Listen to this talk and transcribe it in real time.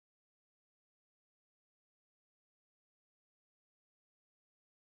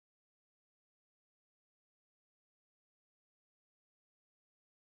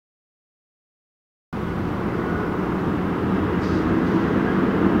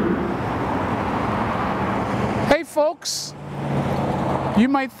folks, you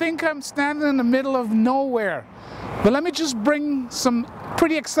might think I'm standing in the middle of nowhere, but let me just bring some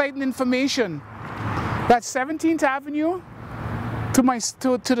pretty exciting information. That's 17th Avenue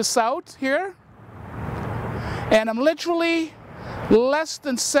to the south here, and I'm literally less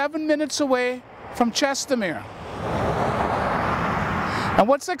than 7 minutes away from Chestermere. And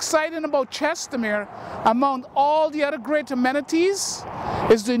what's exciting about Chestermere, among all the other great amenities,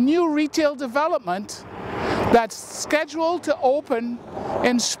 is the new retail development that's scheduled to open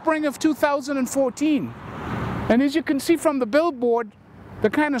in spring of 2014. And as you can see from the billboard, the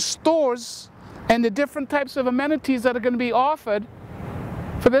kind of stores and the different types of amenities that are going to be offered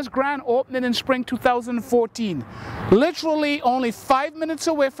for this grand opening in spring 2014. Literally only 5 minutes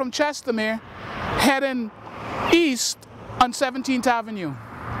away from Chestermere, heading east on 17th Avenue.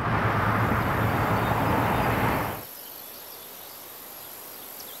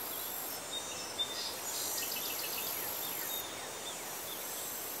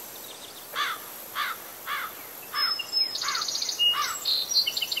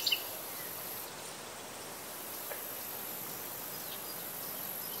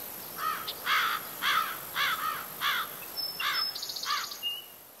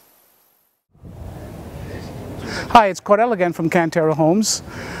 Hi, it's Cordell again from Cantera Homes.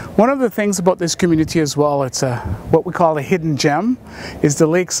 One of the things about this community as well, it's what we call a hidden gem, is the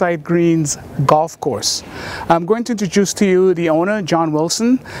Lakeside Greens golf course. I'm going to introduce to you the owner, John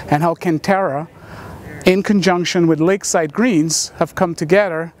Wilson, and how Cantera, in conjunction with Lakeside Greens, have come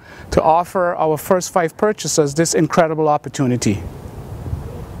together to offer our first 5 purchasers this incredible opportunity.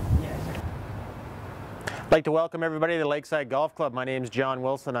 I'd like to welcome everybody to the Lakeside Golf Club. My name is John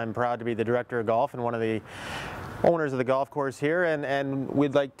Wilson. I'm proud to be the Director of Golf and one of the owners of the golf course here, and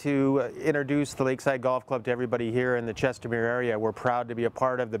we'd like to introduce the Lakeside Golf Club to everybody here in the Chestermere area. We're proud to be a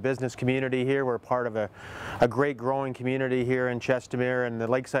part of the business community here. We're part of a great growing community here in Chestermere, and the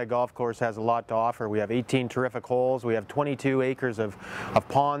Lakeside Golf Course has a lot to offer. We have 18 terrific holes. We have 22 acres of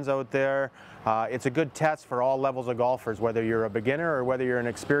ponds out there. It's a good test for all levels of golfers, whether you're a beginner or whether you're an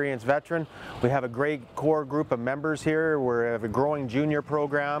experienced veteran. We have a great core group of members here. We have a growing junior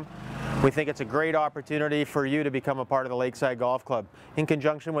program. We think it's a great opportunity for you to become a part of the Lakeside Golf Club. In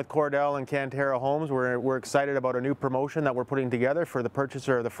conjunction with Cordell and Cantera Homes, we're excited about a new promotion that we're putting together for the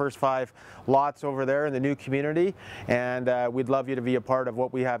purchaser of the first 5 lots over there in the new community, and we'd love you to be a part of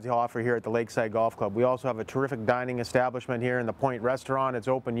what we have to offer here at the Lakeside Golf Club. We also have a terrific dining establishment here in the Point Restaurant. It's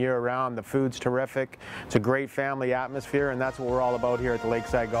open year-round. The food's terrific. It's a great family atmosphere, and that's what we're all about here at the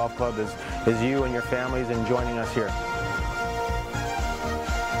Lakeside Golf Club, is you and your families and joining us here.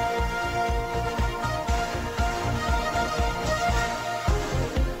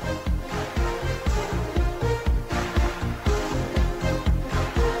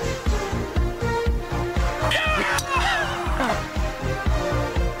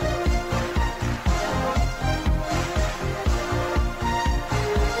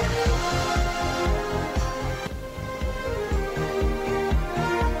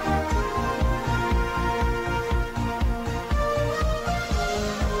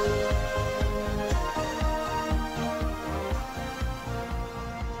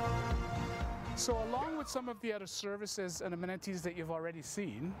 So along with some of the other services and amenities that you've already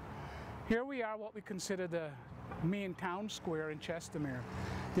seen, here we are what we consider the main town square in Chestermere.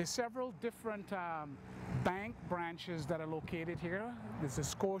 There's several different bank branches that are located here. There's the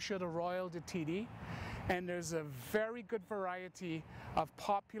Scotia, the Royal, the TD, and there's a very good variety of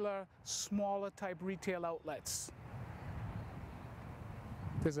popular, smaller type retail outlets.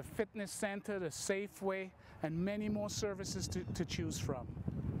 There's a fitness center, the Safeway, and many more services to choose from.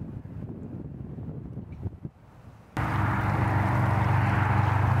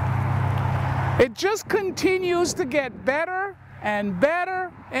 It just continues to get better and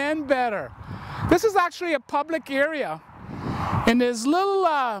better and better. This is actually a public area, and there's little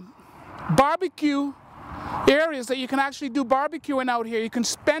barbecue areas that you can actually do barbecuing out here. You can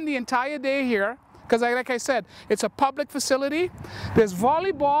spend the entire day here, because like I said, it's a public facility. There's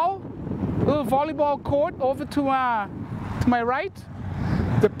volleyball, little volleyball court over to my right,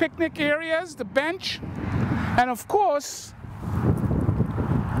 the picnic areas, the bench, and of course,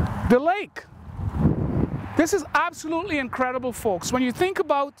 the lake. This is absolutely incredible, folks. When you think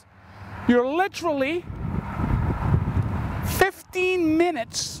about, you're literally 15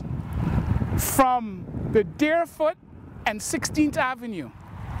 minutes from the Deerfoot and 16th Avenue.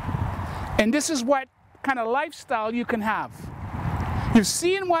 And this is what kind of lifestyle you can have. You've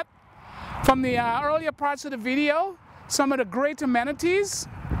seen what, from the earlier parts of the video, some of the great amenities.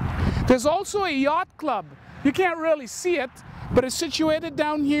 There's also a yacht club. You can't really see it, but it's situated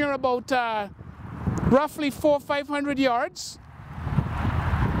down here about roughly 400 or 500 yards.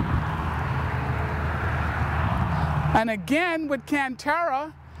 And again, with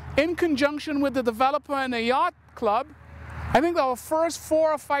Cantera, in conjunction with the developer and the yacht club, I think our first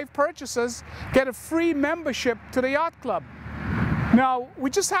 4 or 5 purchases get a free membership to the yacht club. Now, we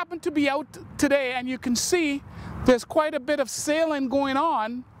just happen to be out today, and you can see there's quite a bit of sailing going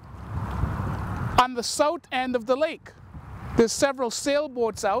on the south end of the lake. There's several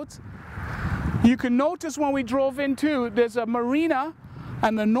sailboats out. You can notice when we drove into, there's a marina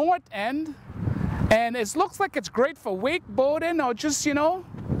on the north end, and it looks like it's great for wake boating or just, you know,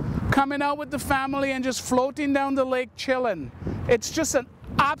 coming out with the family and just floating down the lake chilling. It's just an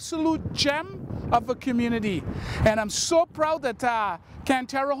absolute gem of a community. And I'm so proud that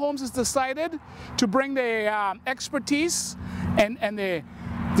Cantera Homes has decided to bring the expertise and the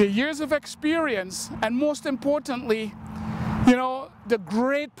years of experience, and most importantly, you know, the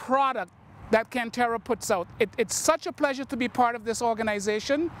great product that Cantera puts out. It's such a pleasure to be part of this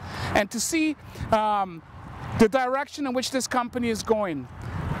organization and to see the direction in which this company is going.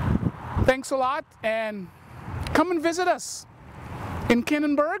 Thanks a lot, and come and visit us in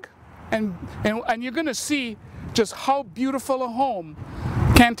Kinenberg, and you're going to see just how beautiful a home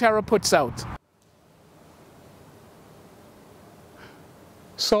Cantera puts out.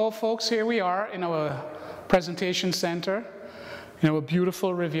 So folks, here we are in our presentation center in our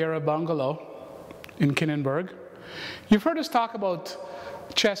beautiful Riviera bungalow in Kinenberg. You've heard us talk about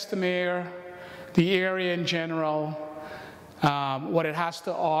Chestermere, the area in general, what it has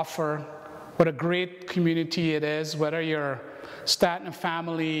to offer, what a great community it is, whether you're starting a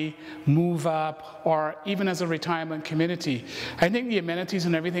family, move up, or even as a retirement community. I think the amenities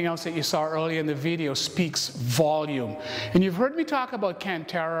and everything else that you saw earlier in the video speaks volume. And you've heard me talk about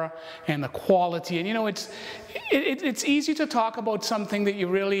Cantera and the quality, and you know, it's easy to talk about something that you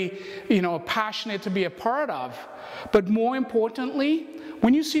really, you know, are passionate to be a part of. But more importantly,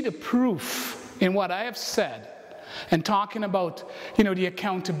 when you see the proof in what I have said, and talking about, you know, the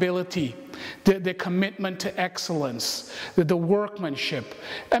accountability, the commitment to excellence, the workmanship.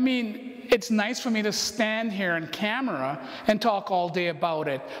 I mean, it's nice for me to stand here on camera and talk all day about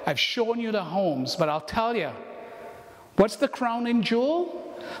it. I've shown you the homes, but I'll tell you, what's the crowning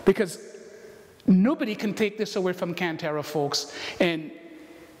jewel? Because nobody can take this away from Cantera, folks. And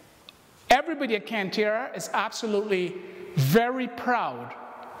everybody at Cantera is absolutely very proud.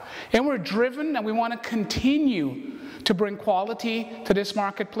 And we're driven, and we want to continue to bring quality to this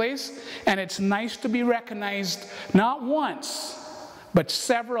marketplace. And it's nice to be recognized not once, but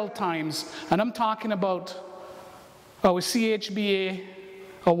several times. And I'm talking about our CHBA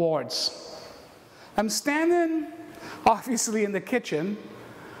awards. I'm standing, obviously, in the kitchen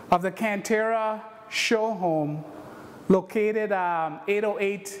of the Cantera show home located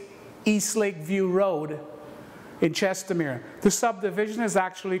 808 East Lakeview Road in Chestermere. The subdivision is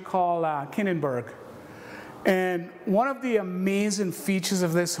actually called Kinenberg. And one of the amazing features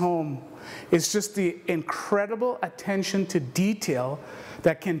of this home is just the incredible attention to detail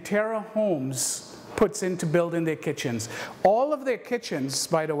that Cantera Homes puts into building their kitchens. All of their kitchens,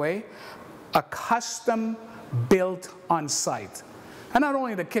 by the way, are custom built on site. And not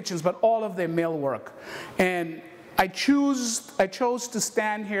only the kitchens, but all of their millwork. And I chose to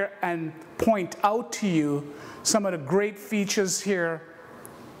stand here and point out to you some of the great features here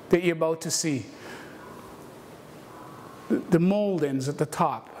that you're about to see. The moldings at the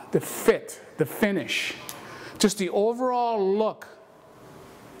top, the fit, the finish, just the overall look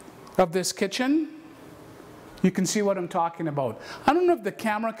of this kitchen. You can see what I'm talking about. I don't know if the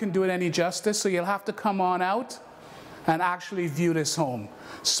camera can do it any justice, so you'll have to come on out and actually view this home.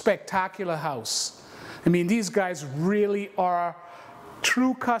 Spectacular house. I mean, these guys really are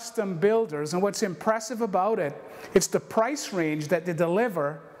true custom builders, and what's impressive about it, it's the price range that they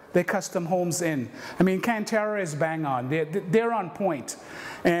deliver their custom homes in. I mean, Cantera is bang on. They're on point.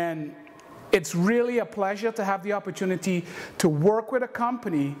 And it's really a pleasure to have the opportunity to work with a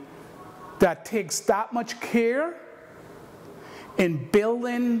company that takes that much care in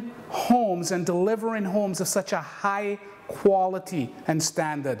building homes and delivering homes of such a high quality and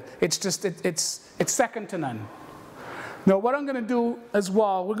standard. It's just, it's second to none. Now, what I'm going to do as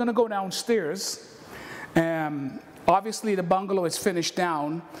well, we're going to go downstairs. Obviously, the bungalow is finished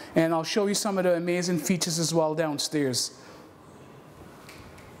down, and I'll show you some of the amazing features as well downstairs.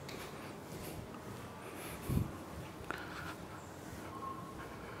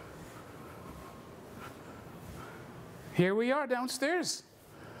 Here we are downstairs.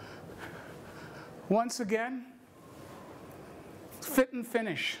 Once again, fit and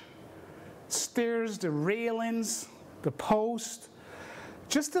finish. Stairs, the railings, the post,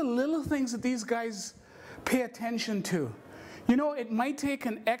 just the little things that these guys pay attention to. You know, it might take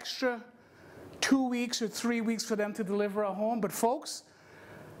an extra 2 weeks or 3 weeks for them to deliver a home, but folks,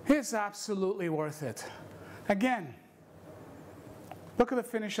 it's absolutely worth it. Again, look at the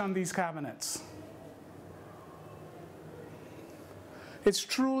finish on these cabinets. It's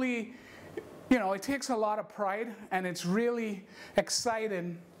truly, you know, it takes a lot of pride, and it's really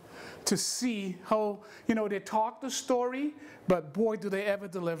exciting to see how, you know, they talk the story, but boy, do they ever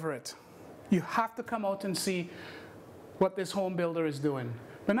deliver it. You have to come out and see what this home builder is doing.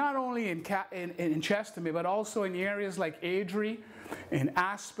 But not only in Chestermere, but also in areas like Adrie, in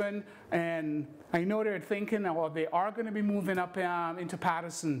Aspen, and I know they're thinking, or they are going to be moving up into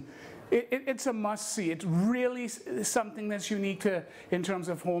Patterson. It's a must-see. It's really something that's unique in terms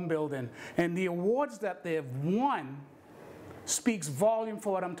of home building. And the awards that they've won speaks volume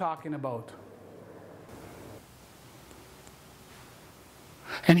for what I'm talking about.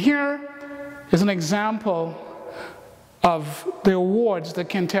 And here is an example of the awards that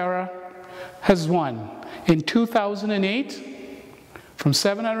Cantera has won. In 2008, from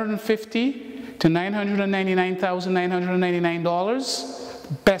 $750 to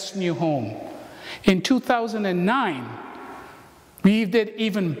 $999,999, best new home. In 2009, we did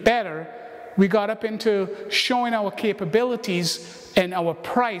even better. We got up into showing our capabilities and our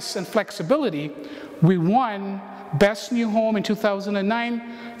price and flexibility. We won best new home in 2009,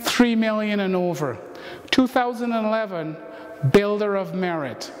 $3 million and over. 2011, Builder of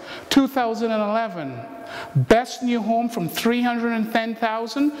Merit. 2011, best new home from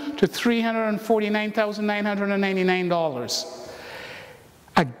 $310,000 to $349,999.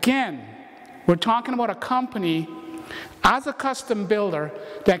 Again, we're talking about a company as a custom builder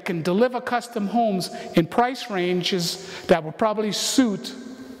that can deliver custom homes in price ranges that will probably suit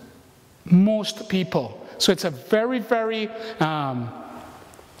most people. So it's a very, very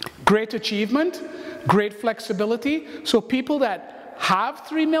great achievement, great flexibility. So people that have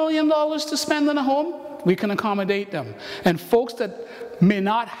 $3 million to spend on a home, we can accommodate them. And folks that may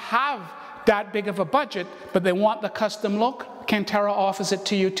not have that big of a budget, but they want the custom look, Cantera offers it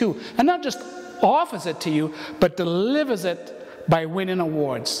to you too. And not just offers it to you, but delivers it by winning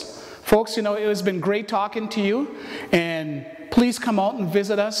awards. Folks, you know, it has been great talking to you, and please come out and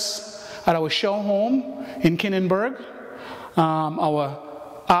visit us at our show home in Kinenberg. Our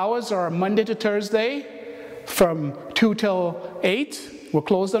hours are Monday to Thursday from 2 till 8. We're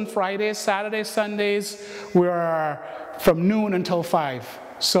closed on Fridays, Saturdays, Sundays. We're from noon until 5.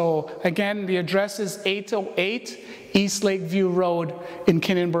 So again, the address is 808 East Lakeview Road in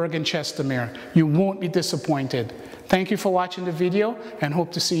Kinenberg and Chestermere. You won't be disappointed. Thank you for watching the video, and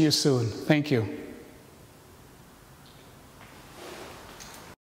hope to see you soon. Thank you.